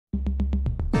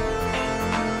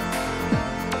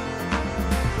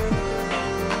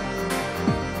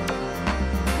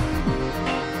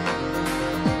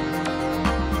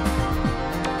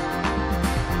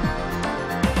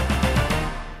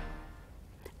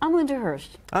I'm Linda Hirsch.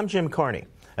 I'm Jim Carney,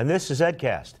 and this is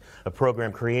EdCast, a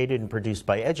program created and produced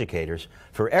by educators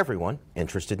for everyone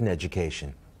interested in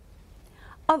education.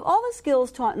 Of all the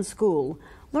skills taught in school,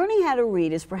 learning how to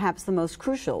read is perhaps the most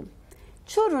crucial.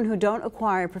 Children who don't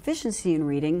acquire proficiency in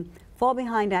reading fall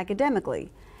behind academically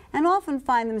and often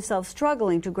find themselves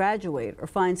struggling to graduate or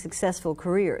find successful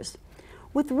careers.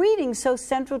 With reading so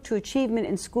central to achievement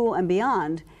in school and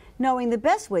beyond, knowing the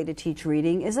best way to teach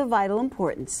reading is of vital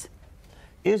importance.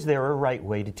 Is there a right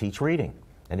way to teach reading?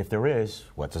 And if there is,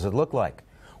 what does it look like?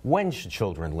 When should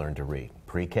children learn to read?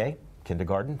 Pre-K,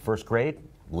 kindergarten, first grade,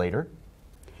 later?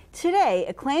 Today,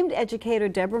 acclaimed educator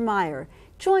Deborah Meier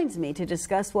joins me to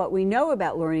discuss what we know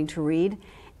about learning to read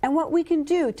and what we can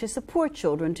do to support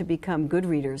children to become good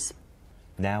readers.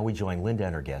 Now we join Linda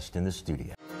and her guest in the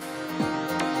studio.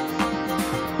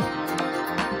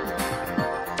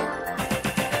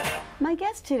 My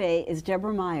guest today is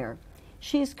Deborah Meier.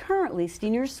 She is currently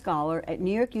senior scholar at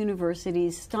New York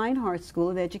University's Steinhardt School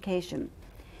of Education.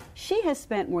 She has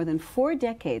spent more than 4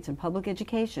 decades in public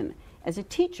education as a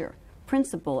teacher,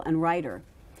 principal, and writer.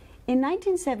 In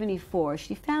 1974,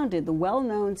 she founded the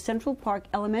well-known Central Park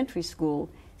Elementary School,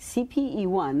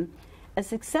 CPE-1, a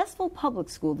successful public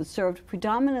school that served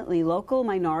predominantly local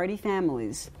minority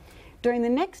families. During the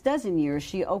next dozen years,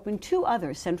 she opened 2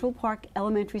 other Central Park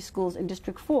Elementary schools in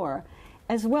District 4,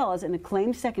 as well as an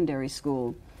acclaimed secondary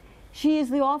school. She is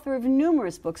the author of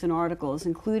numerous books and articles,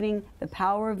 including The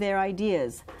Power of Their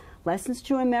Ideas, Lessons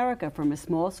to America from a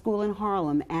Small School in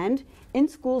Harlem, and In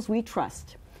Schools We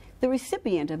Trust. The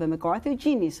recipient of a MacArthur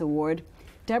Genius Award,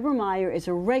 Deborah Meier is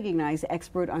a recognized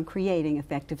expert on creating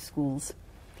effective schools.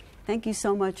 Thank you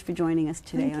so much for joining us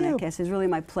today on EdCast. It's really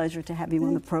my pleasure to have you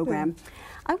on the program.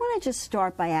 I want to just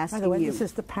start by asking you. By the way, this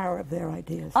is The Power of Their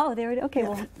Ideas. Oh, there it is.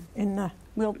 Okay, yeah.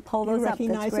 We'll pull those up.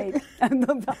 That's great. It?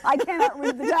 I cannot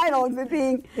read the title of it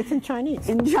being. It's in Chinese.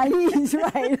 In Chinese,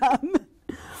 right.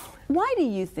 Why do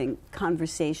you think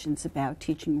conversations about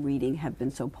teaching reading have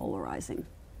been so polarizing?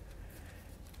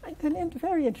 A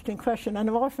very interesting question, and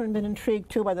I've often been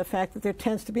intrigued, too, by the fact that there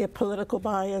tends to be a political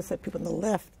bias, that people on the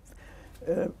left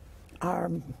are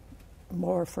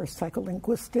more for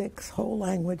psycholinguistics, whole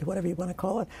language, whatever you want to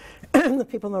call it, and the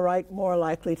people on the right more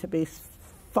likely to be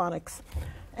phonics.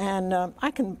 And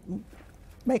I can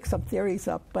make some theories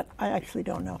up, but I actually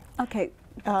don't know. Okay.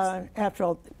 After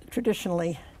all,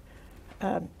 traditionally,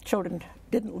 children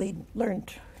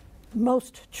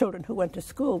most children who went to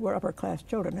school were upper-class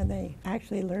children, and they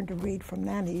actually learned to read from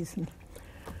nannies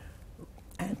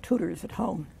and tutors at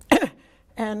home.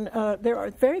 And there are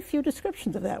very few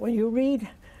descriptions of that. When you read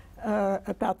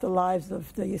about the lives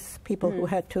of these people who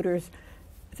had tutors,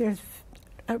 there's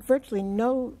virtually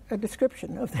no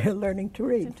description of their learning to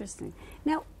read. That's interesting.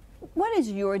 Now, what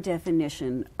is your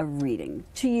definition of reading?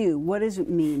 To you, what does it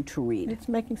mean to read? It's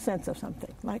making sense of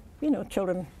something. Like,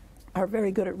 children are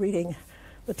very good at reading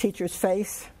the teacher's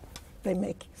face. They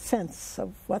make sense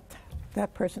of what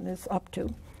that person is up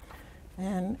to.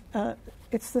 And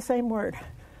it's the same word.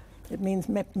 It means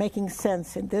making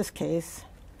sense, in this case,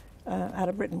 out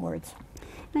of written words.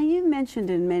 Now, you've mentioned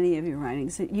in many of your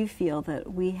writings that you feel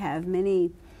that we have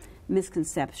many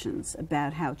misconceptions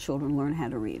about how children learn how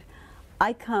to read.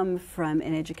 I come from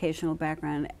an educational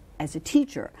background as a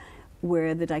teacher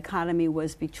where the dichotomy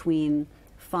was between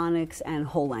phonics and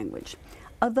whole language.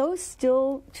 Are those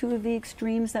still 2 of the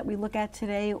extremes that we look at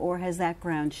today, or has that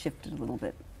ground shifted a little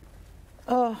bit?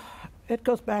 It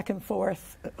goes back and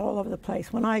forth all over the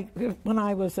place. When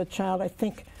I was a child, I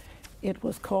think it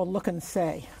was called look and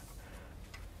say.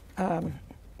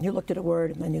 You looked at a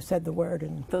word and then you said the word.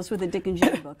 And those were the Dick and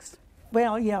Jane books.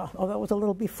 Well, yeah, although it was a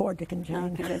little before Dick and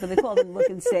Jane. Okay, but they called them look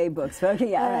and say books. Okay,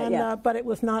 yeah, right, yeah. But it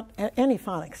was not any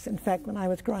phonics. In fact, when I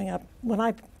was growing up, when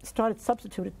I started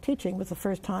substitute teaching was the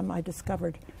first time I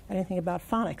discovered anything about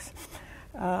phonics.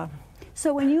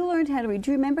 So when you learned how to read,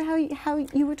 do you remember how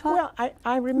you were taught? Well,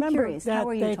 I remember that how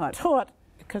were you they taught,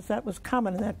 because that was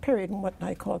common in that period, in what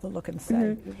I call the look and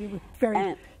say.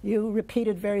 You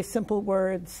repeated very simple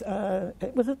words.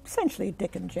 It was essentially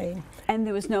Dick and Jane. And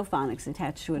there was no phonics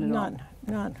attached to it at all?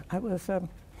 None. I was.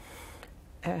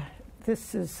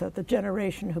 This is the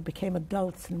generation who became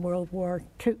adults in World War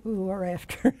II or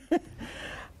after.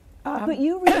 But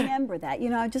you remember that.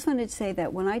 I just wanted to say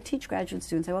that when I teach graduate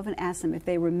students, I often ask them if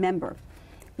they remember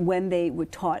when they were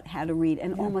taught how to read,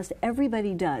 and almost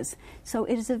everybody does. So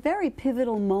it is a very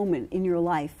pivotal moment in your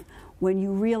life when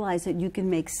you realize that you can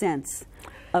make sense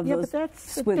of those but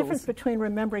that's squiggles. The difference between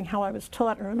remembering how I was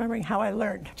taught and remembering how I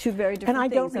learned. 2 very different things.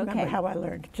 And I don't remember how I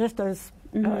learned, just as,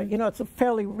 it's a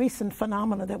fairly recent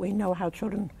phenomenon that we know how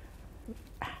children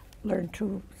learn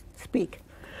to speak.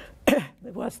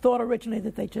 It was thought originally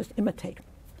that they just imitate.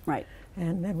 Right.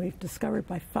 And then we've discovered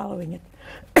by following it,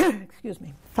 excuse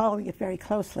me, following it very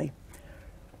closely,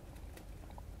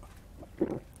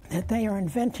 that they are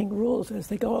inventing rules as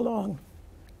they go along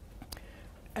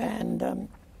and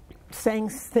saying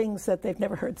things that they've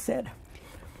never heard said.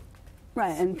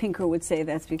 Right, and Pinker would say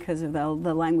that's because of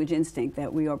the language instinct,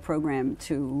 that we are programmed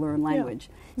to learn language.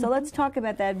 Yeah. So let's talk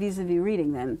about that vis-a-vis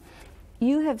reading then.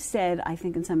 You have said, I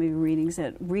think in some of your readings,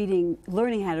 that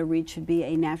learning how to read should be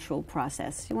a natural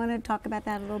process. You want to talk about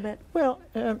that a little bit? Well,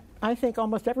 I think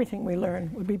almost everything we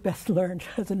learn would be best learned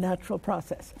as a natural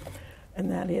process. And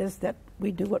that is that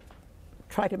we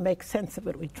try to make sense of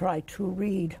it. We try to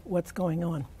read what's going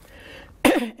on.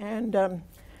 And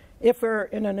if we're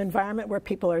in an environment where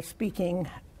people are speaking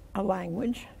a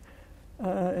language,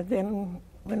 then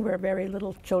when we're very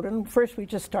little children, first we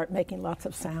just start making lots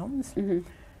of sounds. Mm-hmm.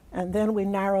 And then we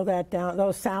narrow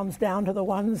those sounds down to the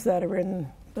ones that are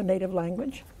in the native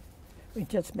language. We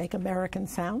just make American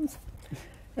sounds.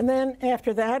 And then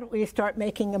after that, we start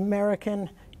making American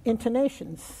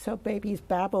intonations. So babies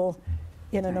babble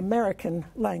in an American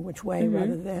language way mm-hmm.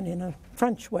 rather than in a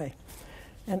French way.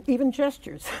 And even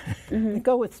gestures mm-hmm.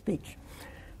 go with speech.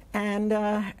 And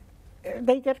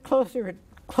they get closer and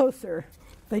closer.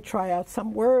 They try out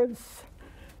some words.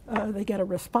 They get a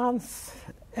response.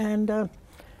 And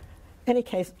any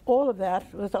case, all of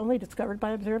that was only discovered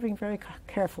by observing very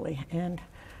carefully. And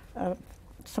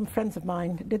some friends of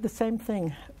mine did the same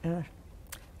thing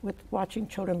with watching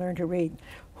children learn to read,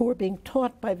 who were being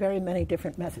taught by very many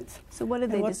different methods. So what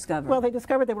did they discover? Well, they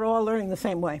discovered they were all learning the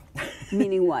same way.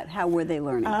 Meaning what? How were they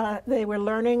learning? They were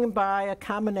learning by a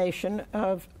combination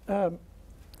of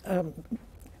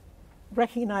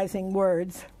recognizing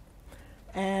words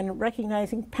and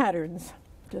recognizing patterns,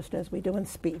 just as we do in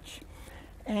speech.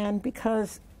 And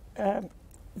because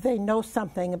they know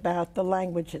something about the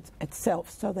language itself,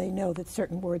 so they know that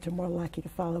certain words are more likely to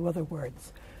follow other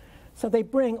words. So they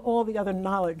bring all the other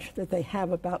knowledge that they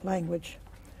have about language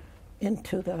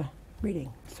into the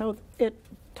reading. So it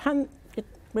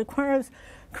requires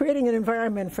creating an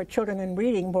environment for children in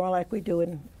reading more like we do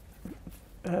in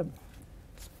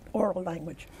oral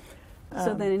language.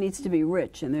 So then it needs to be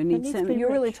rich, and there needs to be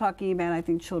you're really talking about, I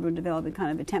think, children developing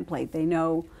kind of a template. They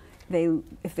know,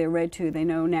 if they're read to, they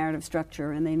know narrative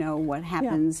structure, and they know what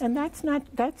happens. Yeah. And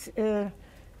that's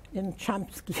in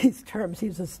Chomsky's terms,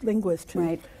 he's a linguist who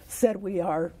right. said we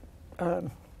are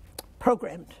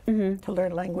programmed mm-hmm. to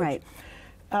learn language.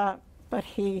 Right. But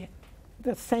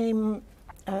the same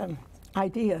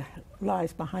idea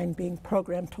lies behind being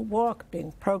programmed to walk,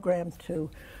 being programmed to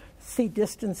see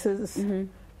distances. Mm-hmm.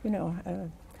 You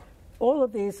know, all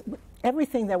of these,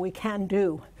 everything that we can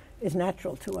do is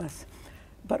natural to us,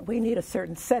 but we need a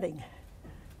certain setting.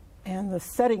 And the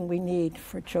setting we need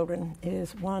for children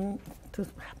is one, to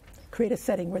create a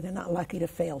setting where they're not likely to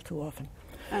fail too often.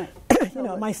 You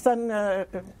know, my son,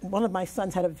 one of my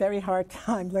sons had a very hard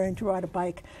time learning to ride a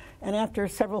bike, and after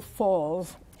several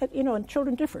falls, you know, and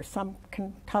children differ. Some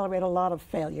can tolerate a lot of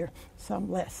failure, some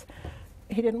less.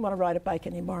 He didn't want to ride a bike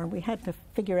anymore, and we had to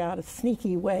figure out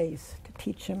sneaky ways to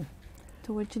teach him.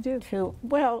 So what'd you do?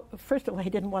 Well, first of all, he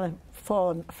didn't want to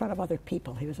fall in front of other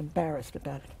people. He was embarrassed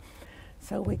about it.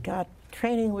 So we got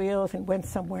training wheels and went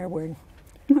somewhere where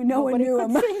no one knew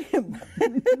him.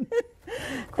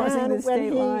 Crossing the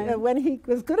state line. When he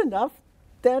was good enough,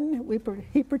 then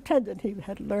he pretended he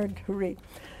had learned to read.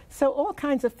 So all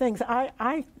kinds of things.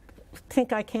 I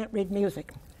think I can't read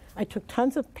music. I took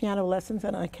tons of piano lessons,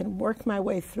 and I can work my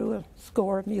way through a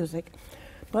score of music.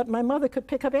 But my mother could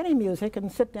pick up any music and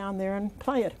sit down there and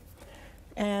play it.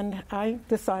 And I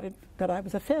decided that I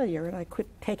was a failure, and I quit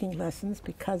taking lessons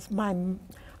because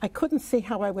I couldn't see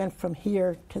how I went from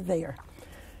here to there.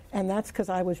 And that's because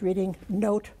I was reading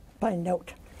note by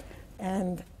note.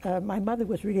 And my mother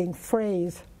was reading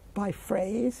phrase by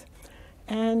phrase,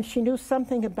 and she knew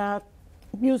something about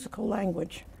musical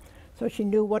language. So she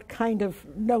knew what kind of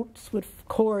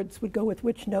chords would go with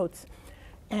which notes.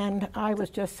 And I was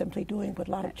just simply doing what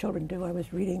a lot of children do. I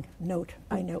was reading note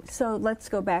by note. So let's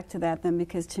go back to that then,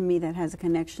 because to me that has a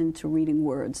connection to reading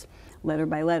words, letter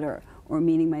by letter, or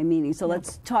meaning by meaning. So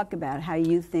let's talk about how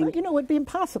you think... Well, you know, it would be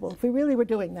impossible if we really were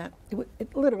doing that.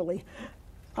 Literally,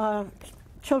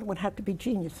 children would have to be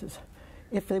geniuses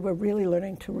if they were really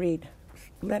learning to read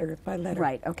letter by letter.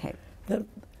 Right, okay.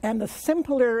 And the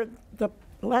simpler the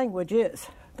language is,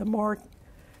 the more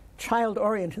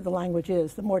child-oriented the language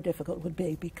is, the more difficult it would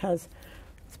be, because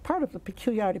it's part of the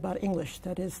peculiarity about English.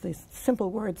 That is, the simple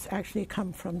words actually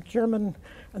come from German,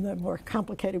 and the more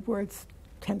complicated words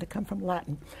tend to come from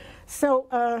Latin. So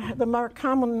the more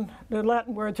common, the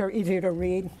Latin words are easier to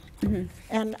read.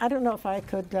 And I don't know if I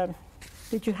could,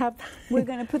 did you have? We're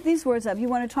going to put these words up. You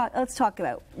want to talk, let's talk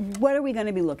about, what are we going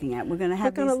to be looking at? We're going to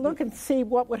have We're going to look and see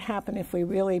what would happen if we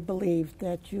really believed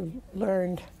that you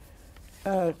learned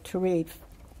to read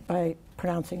by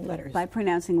pronouncing letters. By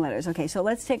pronouncing letters. Okay, so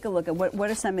let's take a look at what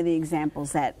are some of the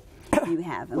examples that you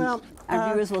have. And well,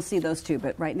 our viewers will see those too,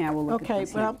 but right now we'll look at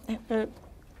this. Okay, well,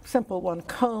 simple one,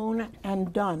 cone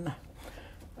and done.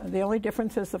 The only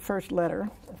difference is the first letter.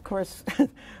 Of course,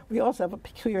 we also have a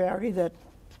peculiarity that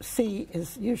C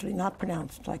is usually not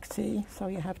pronounced like C, so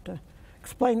you have to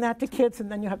explain that to kids,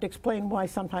 and then you have to explain why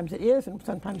sometimes it is and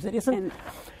sometimes it isn't.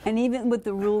 And even with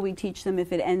the rule we teach them,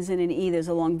 if it ends in an E, there's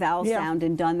a long vowel sound,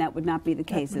 and done, that would not be the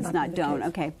case. It's not don't.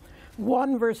 Okay.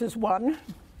 One versus one.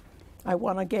 I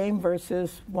won a game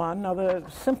versus one. Now, the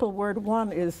simple word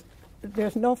one is,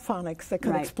 there's no phonics that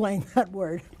can explain that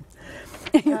word.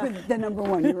 The number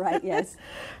one, you're right, yes.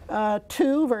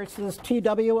 Two versus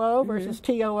TWO versus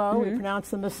TOO. We pronounce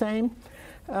them the same.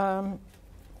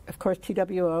 Of course,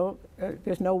 TWO,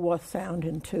 there's no W sound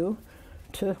in two.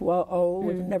 O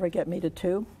would never get me to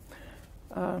two.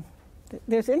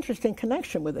 There's interesting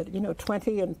connection with it. You know,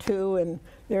 20 and 2, and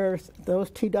there's those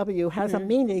TW has a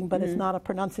meaning, but it's not a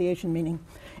pronunciation meaning.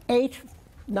 8,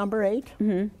 number 8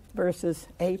 versus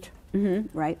 8.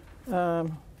 Right.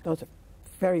 Those are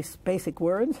very basic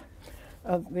words.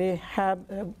 They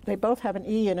both have an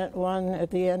E in it, one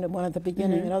at the end and one at the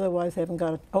beginning, and otherwise they haven't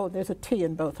got it. Oh, there's a T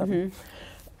in both of them.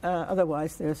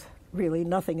 Otherwise, there's really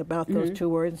nothing about those two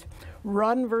words.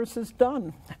 Run versus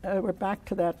done. We're back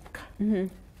to that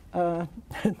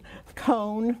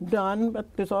cone, done,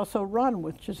 but there's also run,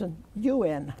 which is an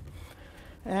UN.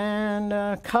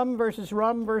 And come versus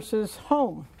rum versus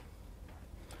home.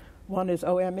 One is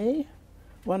OME,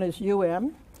 one is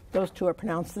UM. Those two are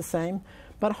pronounced the same.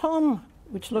 But home,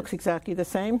 which looks exactly the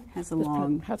same, has a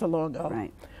long O.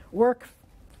 Right. Work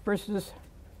versus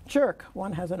jerk.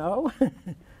 One has an O,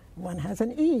 one has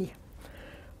an E.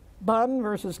 Bun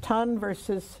versus ton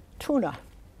versus tuna.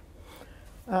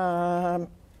 TUN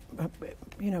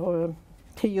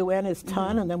is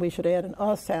ton, and then we should add an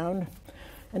sound.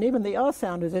 And even the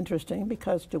sound is interesting,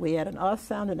 because do we add an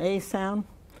sound, an A sound?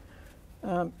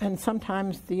 And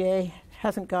sometimes the A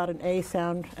hasn't got an A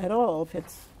sound at all if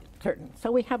it's certain.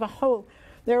 So we have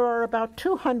there are about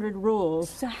 200 rules,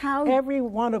 so how, every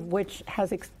one of which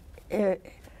has is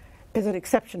an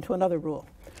exception to another rule.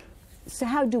 So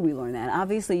how do we learn that?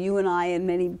 Obviously, you and I and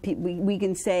many people, we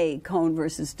can say cone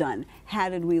versus done. How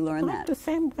did we learn that? The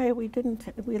same way we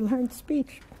learned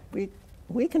speech.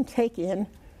 We can take in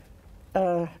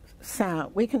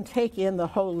sound. We can take in the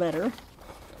whole letter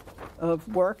of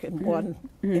work in one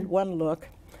look,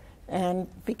 and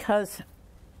because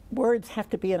words have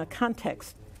to be in a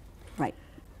context. Right.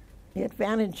 The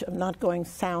advantage of not going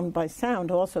sound by sound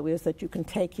also is that you can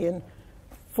take in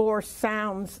 4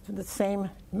 sounds the same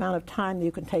amount of time that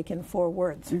you can take in 4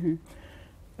 words,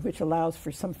 which allows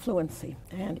for some fluency.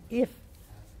 And if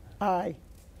I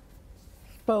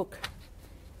spoke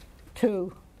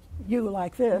to you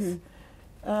like this,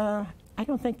 I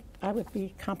don't think I would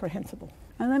be comprehensible.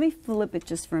 Now, let me flip it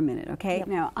just for a minute, okay? Yep.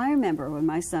 Now, I remember when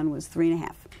my son was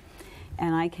 3.5,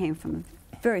 and I came from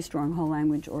a very strong whole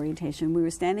language orientation. We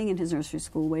were standing in his nursery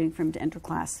school waiting for him to enter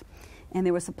class, and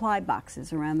there were supply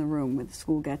boxes around the room where the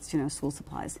school gets, school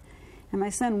supplies. And my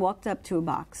son walked up to a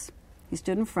box. He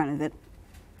stood in front of it,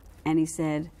 and he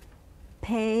said,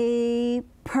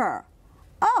 paper.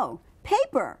 Oh,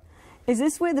 paper. Is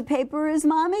this where the paper is,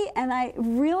 Mommy? And I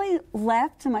really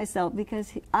laughed to myself,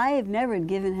 because I have never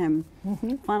given him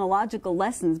phonological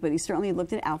lessons, but he certainly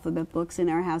looked at alphabet books in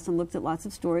our house and looked at lots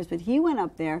of stories. But he went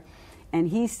up there, and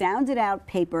he sounded out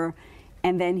paper,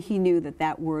 and then he knew that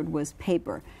that word was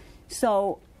paper.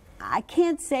 So I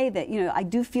can't say that, I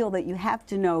do feel that you have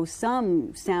to know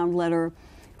some sound letter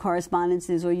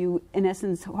correspondences, or you, in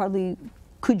essence,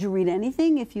 could you read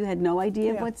anything if you had no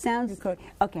idea what sounds? You could.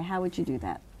 Okay, how would you do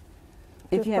that?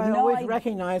 Just if you have by always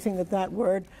recognizing that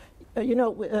word,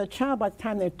 a child by the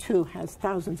time they're 2 has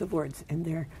thousands of words in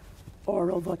their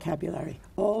oral vocabulary,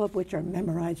 all of which are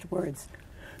memorized words.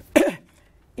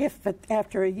 If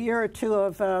after a year or 2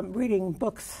 of reading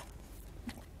books,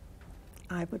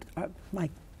 my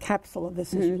capsule of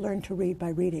this is you learn to read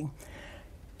by reading.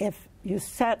 If you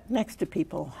sat next to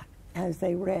people as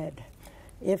they read,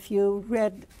 if you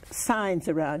read signs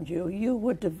around you, you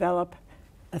would develop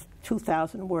a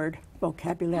 2,000-word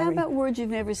vocabulary. How about words you've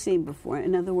never seen before?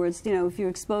 In other words, if you're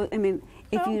exposed,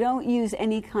 if you don't use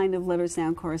any kind of letter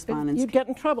sound correspondence, you'd get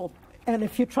in trouble. And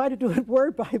if you try to do it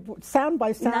word by sound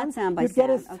by sound, Not sound by you'd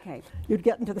sound. Okay. You'd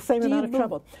get into the same amount of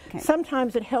trouble. Okay.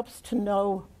 Sometimes it helps to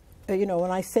know,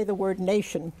 when I say the word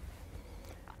nation,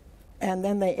 and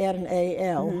then they add an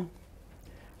AL,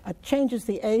 it changes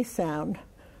the A sound,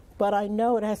 but I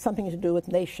know it has something to do with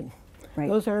nation. Right.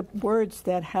 Those are words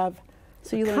that have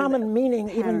common meaning,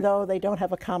 even though they don't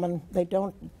have a common, they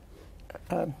don't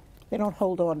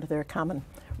hold on to their common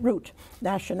root.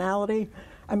 Nationality,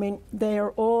 I mean, they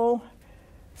are all,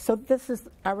 so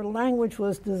our language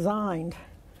was designed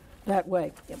that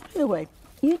way. By the way,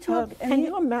 can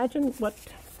you imagine what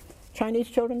Chinese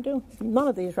children do? None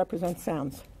of these represent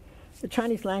sounds. The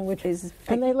Chinese language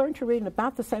and they learn to read in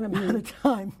about the same amount of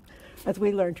time as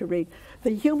we learn to read. The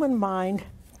human mind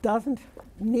doesn't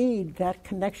need that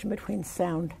connection between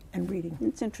sound and reading.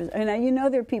 It's interesting. And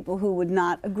there are people who would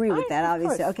not agree with that,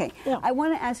 obviously. Okay. Yeah. I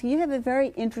want to ask you have a very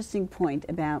interesting point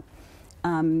about,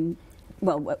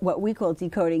 what we call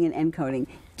decoding and encoding.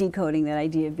 Decoding, that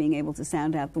idea of being able to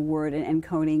sound out the word, and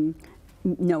encoding,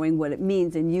 knowing what it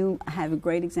means. And you have a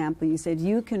great example. You said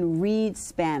you can read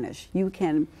Spanish. You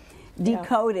can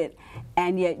decode it,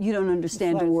 and yet you don't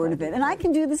understand a word of it. And I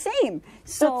can do the same.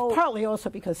 So that's partly also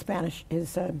because Spanish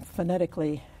is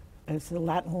phonetically, as the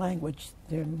Latin language,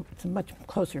 it's a much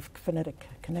closer phonetic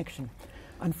connection.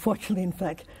 Unfortunately, in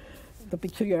fact, the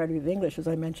peculiarity of English, as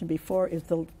I mentioned before, is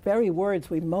the very words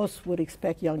we most would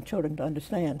expect young children to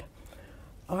understand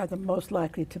are the most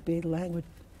likely to be language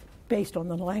based on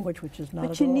the language, which is not at all.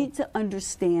 But you need to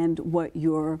understand what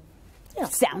you're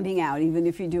sounding out, even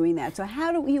if you're doing that. So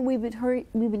how do we've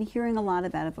been hearing a lot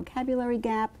about a vocabulary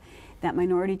gap, that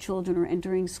minority children are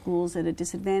entering schools at a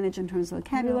disadvantage in terms of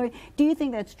vocabulary. Do you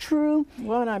think that's true?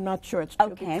 Well, I'm not sure it's true,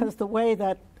 because the way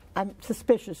that I'm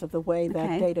suspicious of the way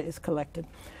that data is collected.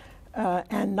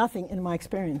 And nothing in my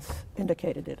experience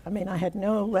indicated it. I mean, I had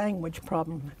no language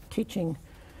problem teaching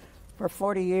for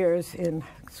 40 years in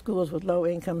schools with low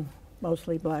income,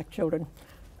 mostly black children.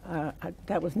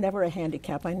 That was never a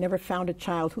handicap. I never found a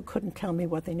child who couldn't tell me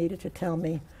what they needed to tell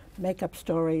me, make up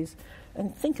stories,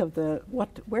 and think of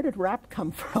where did rap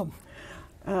come from?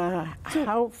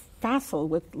 How facile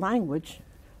with language.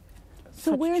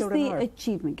 So where's the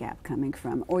achievement gap coming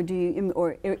from, or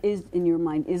is in your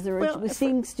mind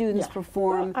seeing students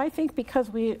perform? Well, I think because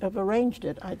we have arranged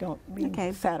it. I don't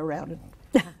mean sat around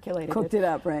and calculated cooked it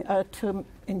up, right? To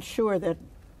ensure that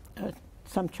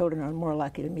some children are more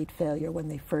likely to meet failure when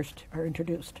they first are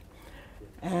introduced.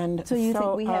 And so you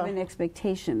think we have an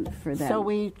expectation for them?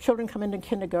 So children come into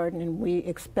kindergarten and we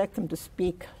expect them to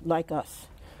speak like us.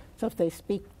 So if they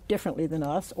speak differently than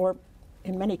us, or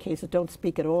in many cases don't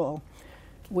speak at all,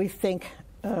 we think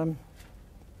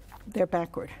they're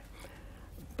backward.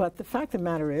 But the fact of the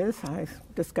matter is, I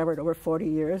discovered over 40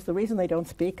 years, the reason they don't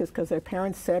speak is because their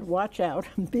parents said, watch out,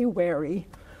 be wary,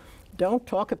 don't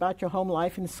talk about your home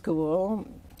life in school.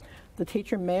 The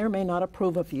teacher may or may not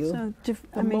approve of you. So,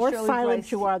 the more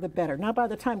silent you are, the better. Now, by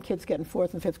the time kids get in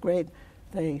 4th and 5th grade,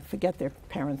 they forget their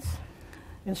parents'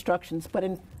 instructions. But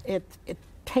it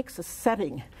takes a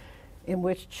setting in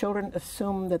which children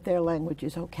assume that their language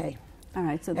is okay. All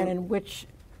right. So and in which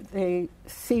they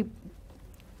see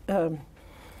the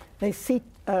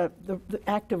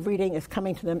act of reading as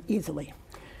coming to them easily.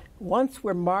 Once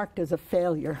we're marked as a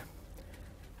failure,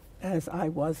 as I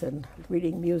was in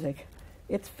reading music,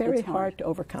 it's very hard to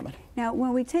overcome it. Now,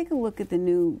 when we take a look at the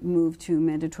new move to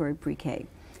mandatory pre-K,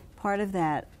 part of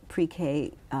that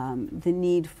pre-K, the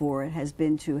need for it has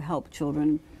been to help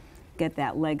children get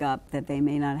that leg up that they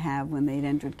may not have when they'd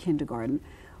entered kindergarten.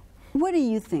 What do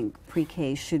you think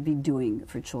pre-K should be doing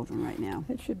for children right now?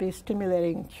 It should be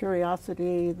stimulating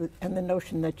curiosity and the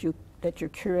notion that your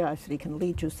curiosity can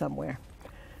lead you somewhere.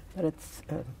 That it's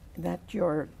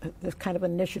this kind of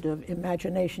initiative,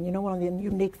 imagination. You know, one of the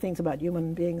unique things about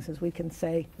human beings is we can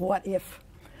say, what if?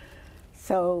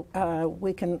 So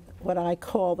we can, what I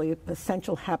call the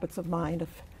essential habits of mind of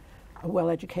a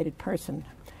well-educated person,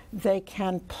 they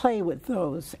can play with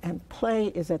those, and play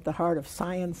is at the heart of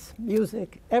science,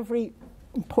 music. Every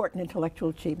important intellectual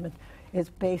achievement is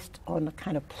based on a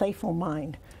kind of playful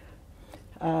mind.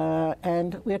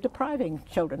 And we're depriving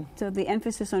children. So the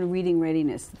emphasis on reading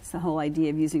readiness, it's the whole idea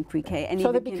of using pre-K. And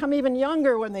so they become even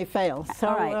younger when they fail. So,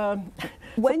 all right.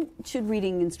 When should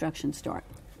reading instruction start?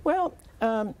 Well,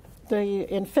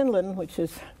 in Finland, which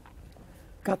has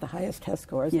got the highest test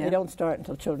scores, they don't start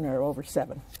until children are over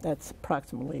 7. That's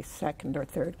approximately 2nd or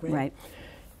 3rd grade. Right.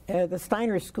 The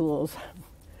Steiner schools,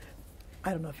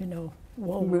 I don't know if you know,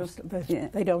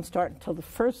 they don't start until the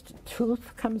first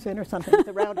tooth comes in or something. It's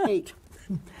around 8.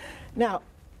 Now,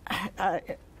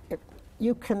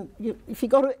 if you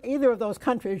go to either of those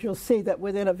countries, you'll see that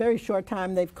within a very short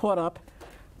time they've caught up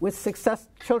with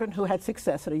children who had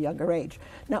success at a younger age.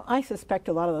 Now, I suspect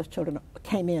a lot of those children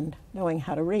came in knowing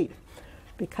how to read,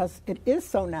 because it is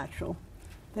so natural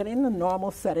that in the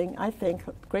normal setting, I think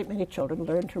a great many children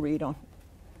learn to read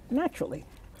naturally.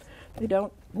 They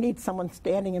don't need someone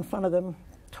standing in front of them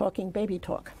talking baby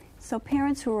talk. So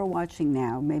parents who are watching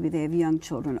now, maybe they have young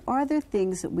children, are there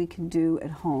things that we can do at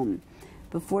home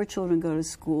before children go to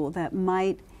school that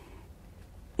might,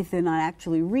 if they're not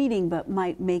actually reading, but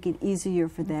might make it easier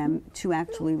for them to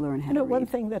actually learn how to read? One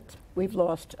thing that we've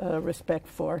lost respect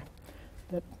for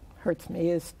that hurts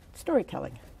me is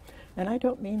storytelling. And I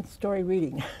don't mean story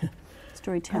reading.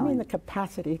 Storytelling. I mean the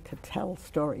capacity to tell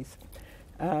stories.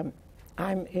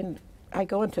 I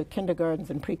go into kindergartens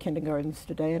and pre-kindergartens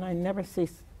today, and I never see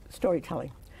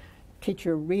storytelling.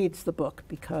 Teacher reads the book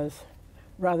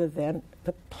rather than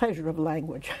the pleasure of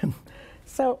language.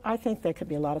 So I think there could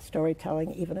be a lot of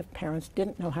storytelling, even if parents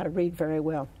didn't know how to read very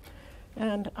well.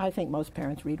 And I think most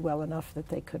parents read well enough that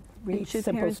they could read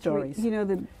simple stories.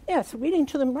 Yes, reading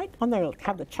to them right on their,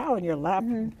 have the child in your lap,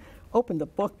 and open the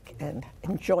book and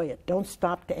enjoy it. Don't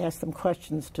stop to ask them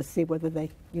questions to see whether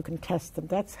you can test them.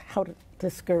 That's how to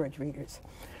discourage readers.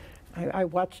 I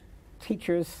watch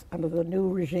teachers under the new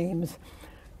regimes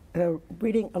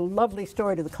reading a lovely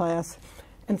story to the class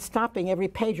and stopping every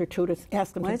page or two to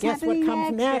ask them to guess what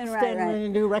comes next.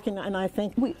 And I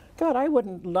think, God, I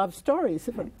wouldn't love stories.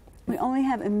 We only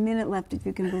have a minute left, if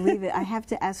you can believe it. I have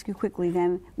to ask you quickly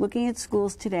then, looking at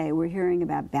schools today, we're hearing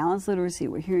about balanced literacy,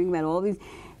 we're hearing about all these,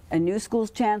 a new schools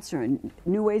chancellor, and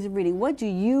new ways of reading. What do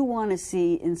you want to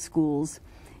see in schools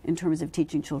in terms of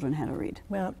teaching children how to read?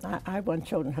 Well, I want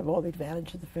children to have all the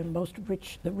advantages that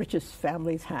the richest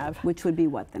families have. Which would be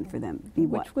what then for them?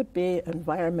 Which would be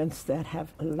environments that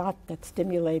have a lot that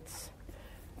stimulates,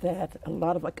 that a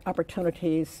lot of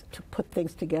opportunities to put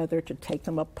things together, to take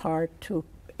them apart, to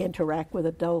interact with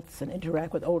adults and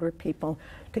interact with older people,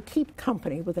 to keep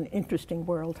company with an interesting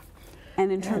world.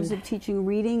 And in terms of teaching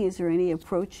reading, is there any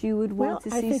approach you would want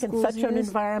to see schools use? I think in such an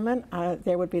environment,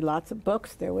 there would be lots of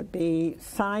books, there would be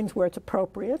signs where it's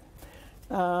appropriate,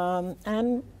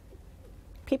 and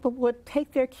people would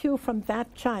take their cue from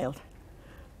that child.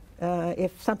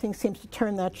 If something seems to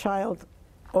turn that child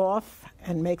off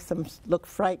and makes them look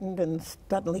frightened and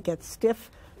suddenly get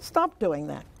stiff, stop doing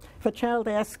that. If a child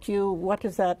asks you, what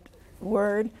is that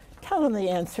word, tell them the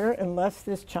answer unless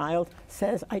this child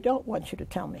says, I don't want you to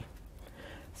tell me.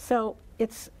 So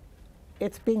it's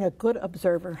being a good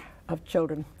observer of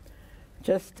children,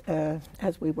 just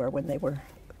as we were when they were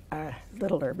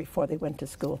littler, before they went to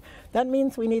school. That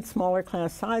means we need smaller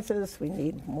class sizes, we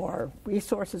need more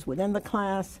resources within the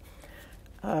class,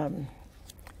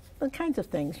 the kinds of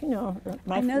things,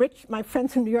 my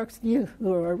friends in New York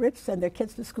who are rich send their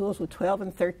kids to schools with 12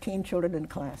 and 13 children in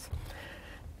class.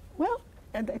 Well,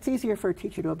 and it's easier for a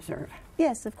teacher to observe.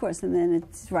 Yes, of course, and then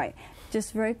it's right.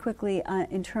 Just very quickly,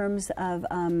 in terms of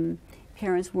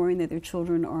parents worrying that their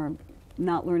children are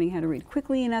not learning how to read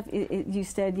quickly enough, you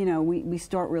said, we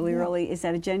start really early. Is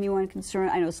that a genuine concern?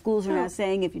 I know schools are now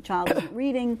saying if your child isn't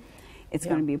reading, it's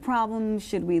going to be a problem.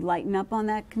 Should we lighten up on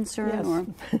that concern? Yes.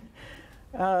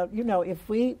 Or? If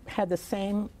we had the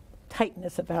same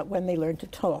tightness about when they learn to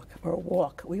talk or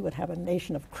walk, we would have a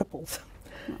nation of cripples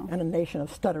and a nation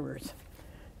of stutterers.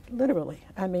 Literally.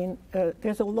 I mean,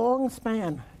 there's a long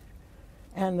span.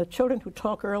 And the children who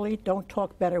talk early don't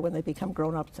talk better when they become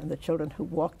grown-ups, and the children who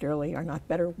walked early are not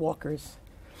better walkers.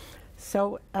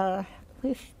 So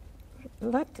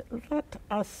let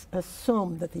us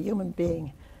assume that the human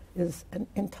being is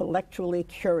intellectually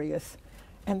curious,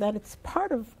 and that it's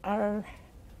part of our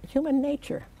human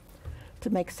nature to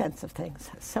make sense of things.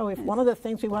 So if one of the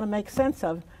things we want to make sense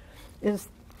of is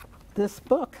this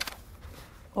book,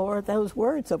 or those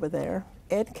words over there,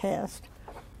 EdCast,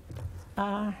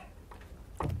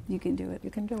 you can do it. You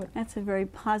can do it. That's a very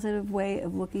positive way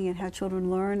of looking at how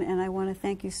children learn, and I want to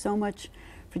thank you so much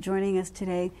for joining us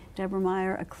today. Deborah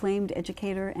Meier, acclaimed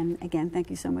educator, and again,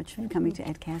 thank you so much for coming to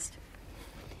EdCast.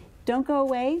 Don't go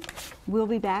away. We'll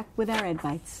be back with our Ed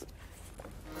Bites.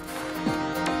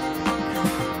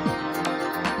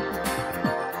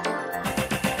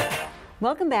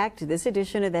 Welcome back to this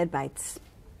edition of Ed Bites.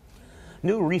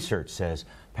 New research says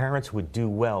parents would do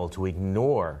well to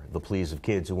ignore the pleas of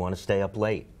kids who want to stay up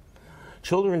late.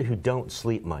 Children who don't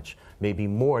sleep much may be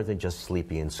more than just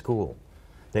sleepy in school.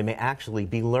 They may actually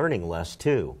be learning less,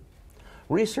 too.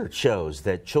 Research shows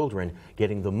that children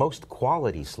getting the most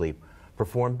quality sleep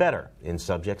perform better in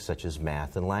subjects such as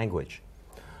math and language.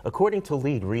 According to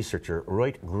lead researcher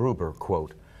Roy Gruber,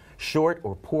 quote, short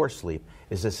or poor sleep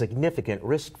is a significant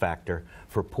risk factor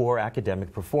for poor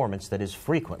academic performance that is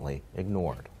frequently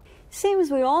ignored.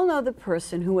 Seems we all know the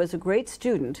person who was a great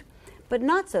student, but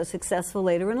not so successful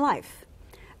later in life.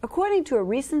 According to a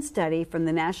recent study from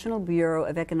the National Bureau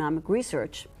of Economic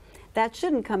Research, that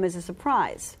shouldn't come as a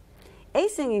surprise.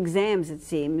 Acing exams, it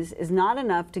seems, is not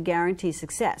enough to guarantee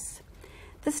success.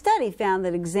 The study found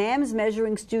that exams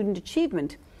measuring student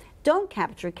achievement don't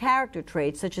capture character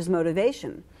traits such as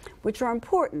motivation, which are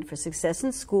important for success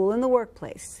in school and the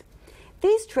workplace.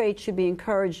 These traits should be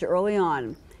encouraged early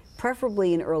on,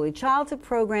 preferably in early childhood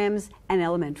programs and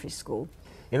elementary school.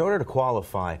 In order to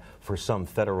qualify for some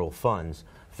federal funds,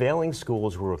 failing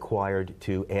schools were required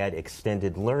to add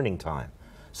extended learning time,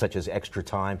 such as extra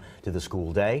time to the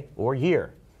school day or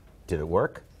year. Did it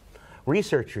work?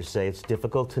 Researchers say it's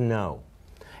difficult to know.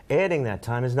 Adding that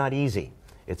time is not easy.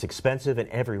 It's expensive and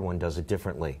everyone does it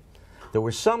differently. There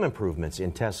were some improvements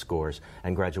in test scores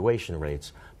and graduation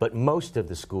rates, but most of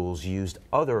the schools used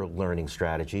other learning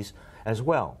strategies as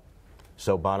well.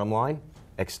 So bottom line,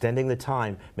 extending the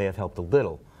time may have helped a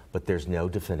little, but there's no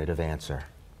definitive answer.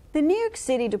 The New York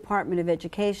City Department of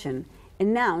Education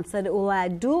announced that it will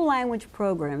add dual language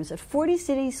programs at 40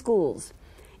 city schools,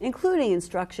 including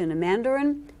instruction in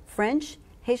Mandarin, French,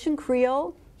 Haitian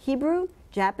Creole, Hebrew,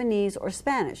 Japanese, or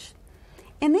Spanish.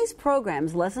 In these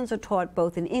programs, lessons are taught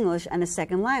both in English and a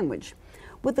second language,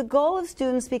 with the goal of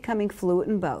students becoming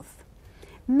fluent in both.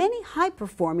 Many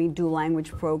high-performing dual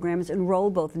language programs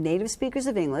enroll both native speakers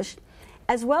of English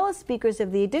as well as speakers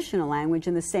of the additional language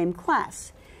in the same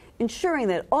class, ensuring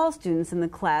that all students in the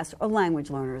class are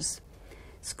language learners.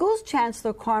 Schools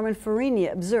Chancellor Carmen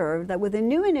Fariña observed that with a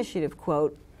new initiative,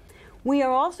 quote, "We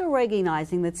are also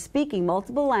recognizing that speaking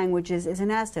multiple languages is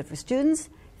an asset for students,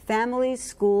 families,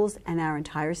 schools, and our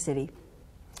entire city."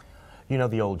 You know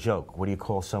the old joke, what do you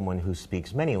call someone who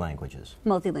speaks many languages?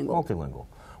 Multilingual. Multilingual.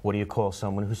 What do you call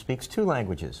someone who speaks 2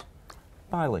 languages?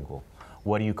 Bilingual.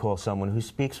 What do you call someone who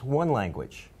speaks 1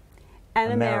 language?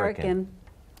 An American.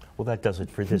 Well, that does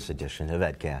it for this edition of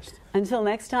EdCast. Until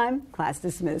next time, class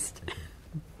dismissed.